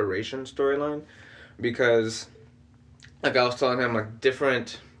inspiration storyline, because, like I was telling him, like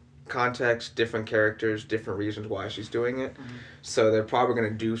different context, different characters, different reasons why she's doing it. Mm-hmm. So they're probably going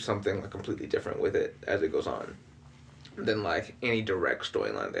to do something like completely different with it as it goes on than like any direct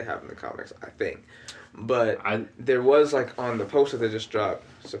storyline they have in the comics, I think. But there was like on the poster that just dropped,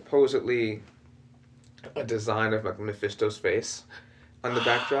 supposedly a design of like Mephisto's face on the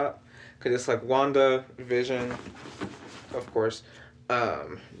backdrop, because it's like Wanda, Vision, of course,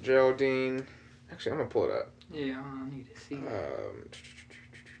 Geraldine. Actually, I'm gonna pull it up. Yeah, I need to see.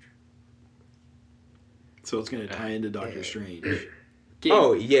 So it's gonna tie into Doctor Strange.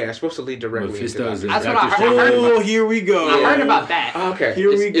 Oh yeah, it's supposed to lead directly Mephisto's into That's what Doctor I heard. Strange. Oh, here we go. I heard about that. Okay. Here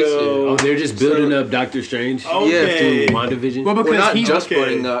we go. Oh, they're just building up Doctor Strange Okay. through WandaVision. Well, We're because not he's just okay.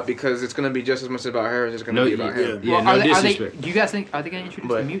 building up, because it's going to be just as much about her as it's going to be about him. Yeah, Well, no are they? disrespect. Do you guys think are they going to introduce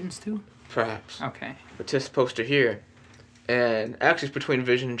But- the mutants too? Perhaps. Okay. But this poster here, and actually it's between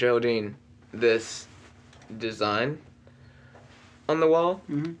Vision and Geraldine, this design on the wall,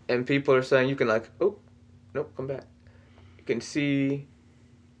 Mm-hmm. and people are saying you can like, oh, nope, come back. You can see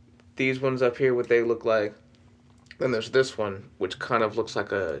these ones up here, what they look like. Then there's this one, which kind of looks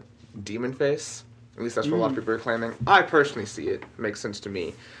like a demon face. At least that's what a lot of people are claiming. I personally see it. Makes sense to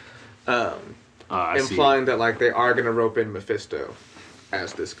me. I see. Implying that like they are going to rope in Mephisto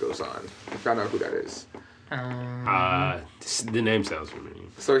as this goes on. I found out who that is. The name sounds familiar.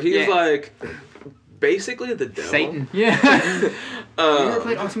 So he's Yeah. like basically the devil. Satan. Yeah. you ever Um,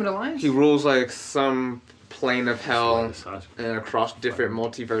 played Ultimate Alliance? he rules like some plane of hell That's and across different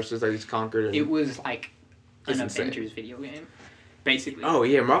multiverses that he's conquered. And, It was like It's an insane. Avengers video game, basically. oh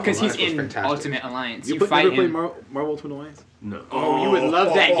yeah, Marvel because he's Alliance was in fantastic. Ultimate Alliance. You You never fight played him. Marvel Twin Alliance? No. Oh, you would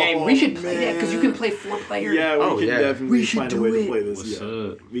love that game. We should play that man. because you can play 4-player. Yeah, we Oh, can yeah. definitely We should find a do way it. to play this. What's yeah.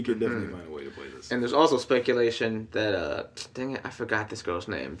 up? We can definitely find a way to play this. And there's also speculation that dang it, I forgot this girl's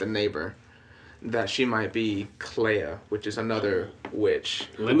name, the neighbor, that she might be Clea, which is another witch.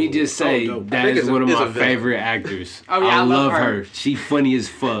 Let me just say Oh, dope. that I think is one of it's my a villain. favorite actors. Oh, yeah, I I love love her. her. She funny as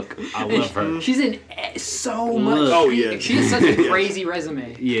fuck. I love her. She's in so much. Look. Oh, yeah. She has such a crazy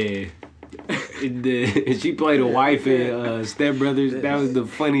resume. Yeah. She played a wife in Step Brothers. That was the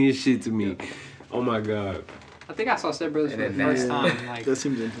funniest shit to me. Oh my god. I think I saw Step Brothers for And the then first time. Like, That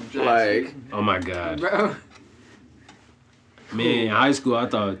seems interesting. Like, Oh my god. bro. Man, in high school I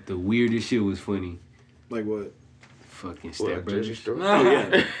thought the weirdest shit was funny. Like what? Fucking Step what, Jersey Brothers. Shore? Oh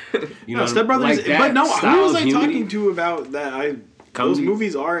yeah. You No, Step Brothers. like that but no, who style was of I humor. talking to about that? Those Comedy?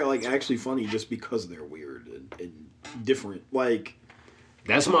 movies are like actually funny just because they're weird and different. Like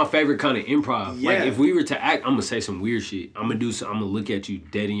That's my favorite kind of improv. Like Yeah. if we were to act, I'm gonna say some weird shit. I'm gonna do some. I'm gonna look at you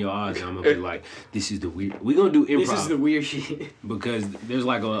dead in your eyes, and I'm gonna be like, "This is the weird." We're gonna do improv This is the weird shit. because there's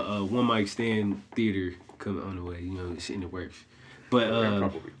like a one mic stand theater coming on the way. You know, it's in the works. But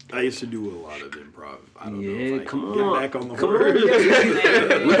probably. I used to do a lot of improv. I don't know yeah, if I come can on, get back on the come horse.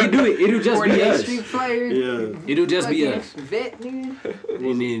 on. We can do it. It'll just be 48 us. Street player. Yeah, It'll just be fucking us, Vet, nigga.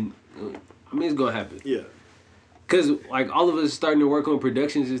 and then I mean it's gonna happen. yeah. Cause like all of us starting to work on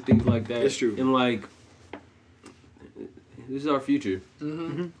productions and things like that. It's true. And like, this is our future.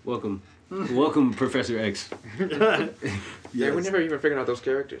 Mm-hmm. Welcome, welcome, Professor X. Yeah, Yes. we never even figured out those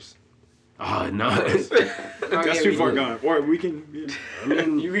characters. Ah, no. That's too far gone. Or we can. Yeah. I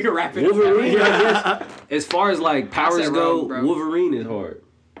mean, We can wrap it Wolverine. up. I guess, as far as like powers said go, Rogue, bro. Wolverine is hard.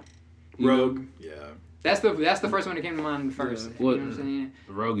 You know, Rogue. Yeah. That's the first one that came to mind first. Yeah. What? You know what I'm saying?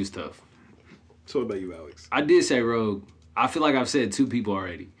 Rogue is tough. So what about you, Alex? I did say Rogue. I feel like I've said two people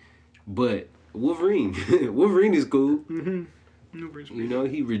already, but Wolverine. Wolverine is cool. Mm-hmm. You know,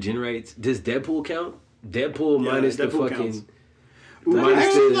 he regenerates. Does Deadpool count? Deadpool minus the Deadpool fucking. counts. Ooh, minus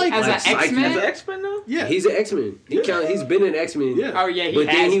actually, the, like, As an psychic- X-Men? Is it X-Men now? yeah. He's an X-Men. He's been an X-Men. Yeah. Oh yeah, But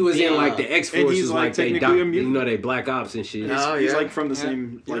then has he was in been. like the And X-Forces, he's, like, like they technically a you mutant. know, they Black Ops and shit. Oh, He's yeah. like from the Yeah.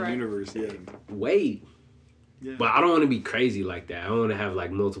 same You're like right. universe. Yeah. Wait. Yeah. But I don't want to be crazy like that. I don't want to have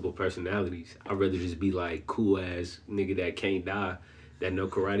like multiple personalities. I'd rather just be like cool ass nigga that can't die, that know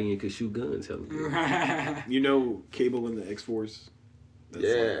karate and can shoot guns. Hell yeah. You know Cable in the X-Force? That's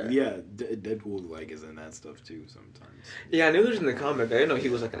Deadpool like is in that stuff too sometimes. Yeah, I knew he was in the comic. I didn't know he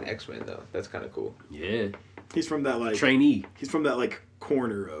was like an X-Men though. That's kind of cool. Yeah. He's from that like trainee. He's from that like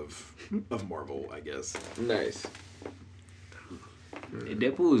corner of Marvel, I guess. Nice.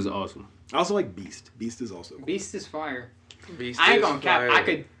 Deadpool is awesome. I also like Beast. Beast is also cool. Beast is fire. Beast I ain't is gonna cap. fire. I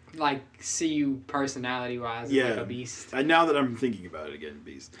could like see you personality wise like a Beast. Now that I'm thinking about it again,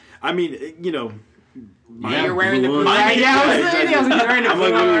 Beast. I mean, you know. Yeah, you're wearing the blue blue. one. Right now. I was wearing the I'm blue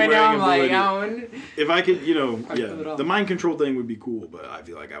like one literally right now. I'm like, wearing a I blue don't. If I could, pull it off. the mind control thing would be cool, but I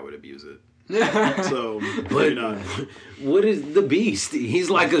feel like I would abuse it. So, But not. what is the Beast? He's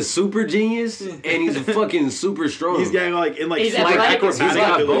like a super genius, and he's fucking super strong. He's got like in like He's super athletic. He's acrobatic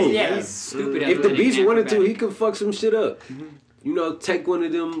got ability. both. Yeah, he's stupid. If the athletic Beast and wanted to, he acrobatic. could fuck some shit up. You know, take one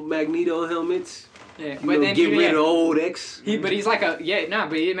of them Magneto helmets. Yeah, You but know, then get rid yeah, of old X. but he's like but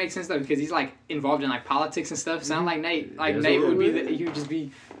it makes sense though because he's like involved in like politics and stuff. Sound like Nate. Like Yes, Nate yeah, would be yeah. he would just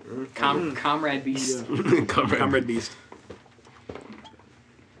be comrade Beast. Comrade Beast.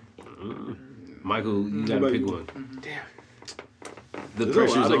 Michael, you gotta pick one. Damn. The There's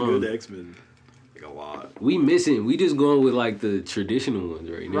pressure's a lot of on. good X-Men. Like a lot. We missing. We just going with like the traditional ones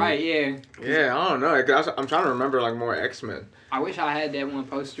right now. Right? Yeah. Yeah, I don't know. Like, I'm trying to remember like more X-Men I wish I had that one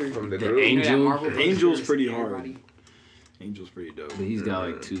poster. from the The group. Angel. You know, that Marvel poster Angel's is pretty everybody. hard. Angel's pretty dope. But he's got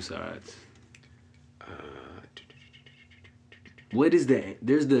like two sides. What is that?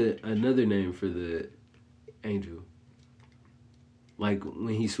 There's another name for the angel. Like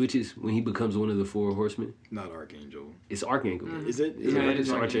when he switches, when he becomes one of the four horsemen, Not Archangel. it's Archangel. Is it? Yeah, it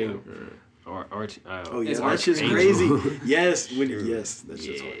is Archangel. Archangel. Oh yeah, It's that's just Archangel. crazy. Yes, that's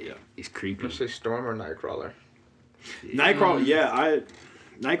just hard. Yeah. It's creepy. Let's say Storm or Nightcrawler. Nightcrawler. Yeah,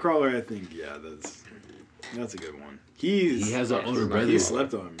 Nightcrawler. I think that's a good one. He has an older brother. He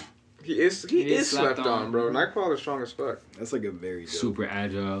slept on. He is slept on, bro. Nightcrawler's strong as fuck. That's like a very dope. Super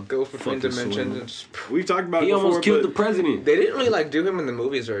agile. Goes between fucking dimensions. swimmer. And just, We've talked about He it before, almost killed but the president. they didn't really like do him in the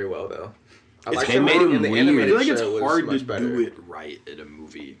movies very well though. I like They made him in the weird. I animated feel like it's show was hard to much better. do it right in a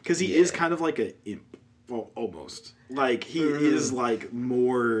movie because he is kind of like a imp. Well, almost like he is like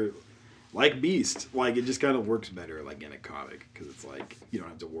more like Beast. Like it just kind of works better like in a comic because it's like you don't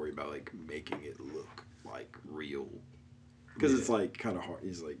have to worry about like making it look like real because it's like kind of hard.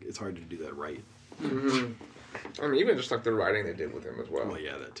 He's like it's hard to do that right. Mm-hmm. I mean, even just like the writing they did with him as well. Well,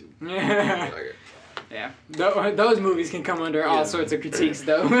 yeah, that too. I Yeah. like it. Yeah. Those movies can come under all sorts of critiques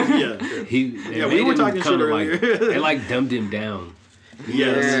though. Yeah. They Yeah, we made were him talking shit kinda earlier. Like, they like dumbed him down.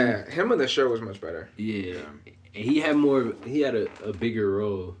 Yes. Yeah, him in the show was much better. Yeah. And he had more. He had a bigger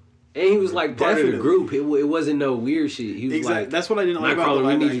role. And he was like part of the Definitely. group. It wasn't no weird shit. He was Exactly. like, That's what I didn't like about the Nightcrawler,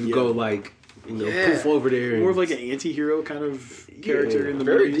 we live need you to action. go like, you know, Yeah. poof over there. More of and- like an anti-hero kind of character in the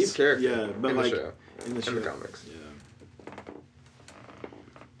Very movies. deep character. Yeah, but in like the show. in the show. In the comics. Yeah.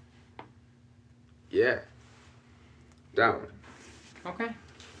 Yeah. Down. Okay.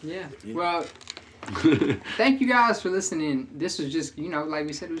 Yeah. Yeah. Well, thank you guys for listening. This was just, like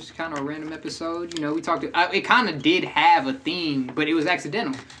we said, it was just kind of a random episode. We talked. It kind of did have a theme, but it was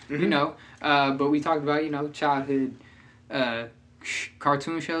accidental. But we talked about childhood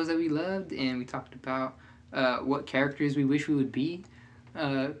cartoon shows that we loved, and we talked about what characters we wish we would be,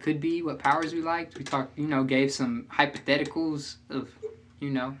 could be, what powers we liked. We talked, gave some hypotheticals of,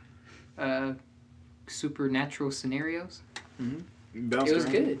 supernatural scenarios. Bounced It was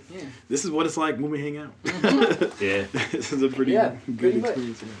around. good. Yeah. This is what it's like when we hang out. Yeah. This is a pretty Yeah, good pretty much.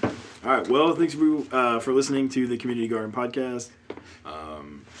 experience. All right. Well, thanks for listening to the Community Garden podcast.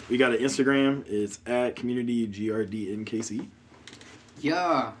 We got an Instagram. It's at CommunityGRDNKC.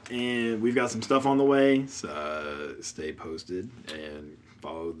 Yeah. And we've got some stuff on the way. So stay posted and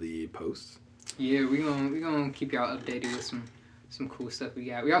follow the posts. Yeah, we gonna keep y'all updated with some cool stuff we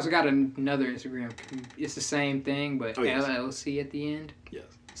got. We also got another Instagram. It's the same thing, but Oh, yes. LLC at the end. Yes.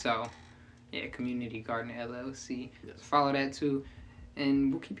 So, yeah, Community Garden LLC. Yes. Follow that too,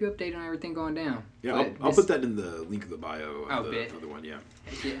 and we'll keep you updated on everything going down. Yeah, But I'll this- put that in the link of the bio Oh, of the bet. other one. Yeah.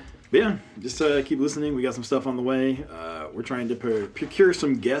 Yeah. But yeah, just keep listening. We got some stuff on the way. We're trying to procure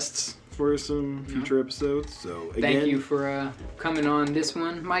some guests for some future episodes. So again, Thank you for coming on this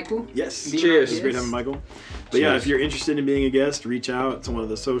one, Michael. Yes, Being cheers. our It's great guest. having Michael. But yeah, Cheers. if you're interested in being a guest, reach out to one of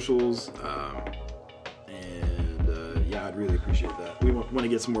the socials. Yeah, I'd really appreciate that. We want to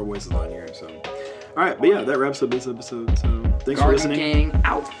get some more voices on here. So, all right, but yeah, that wraps up this episode. So thanks for Garden listening. Gang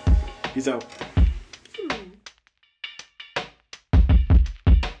out. Peace out.